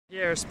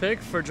Pierre's pick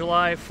for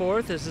July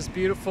 4th is this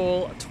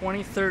beautiful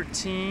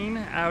 2013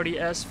 Audi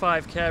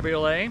S5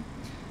 Cabriolet,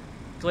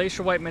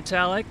 Glacier white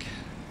metallic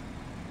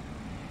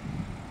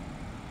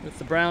with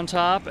the brown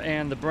top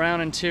and the brown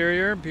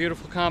interior.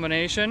 Beautiful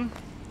combination.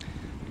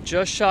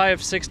 Just shy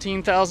of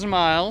 16,000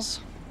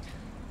 miles.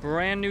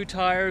 Brand new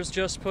tires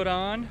just put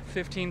on.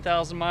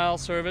 15,000 mile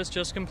service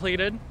just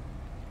completed.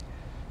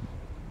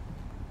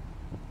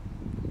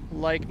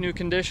 Like new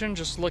condition,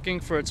 just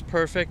looking for its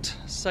perfect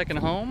second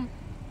home.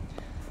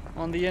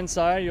 On the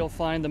inside, you'll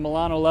find the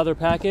Milano leather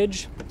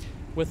package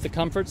with the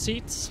comfort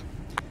seats,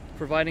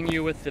 providing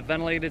you with the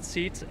ventilated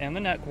seats and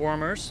the neck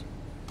warmers,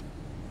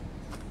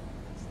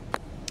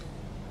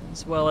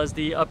 as well as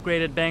the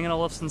upgraded Bang &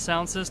 Olufsen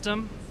sound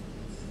system.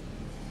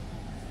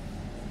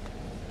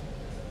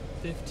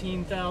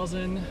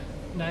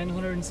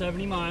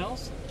 15,970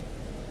 miles,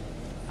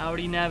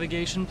 Audi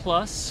Navigation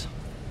Plus,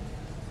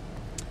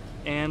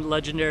 and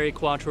legendary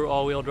quattro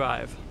all-wheel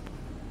drive.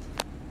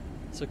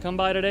 So come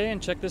by today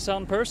and check this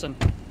out in person.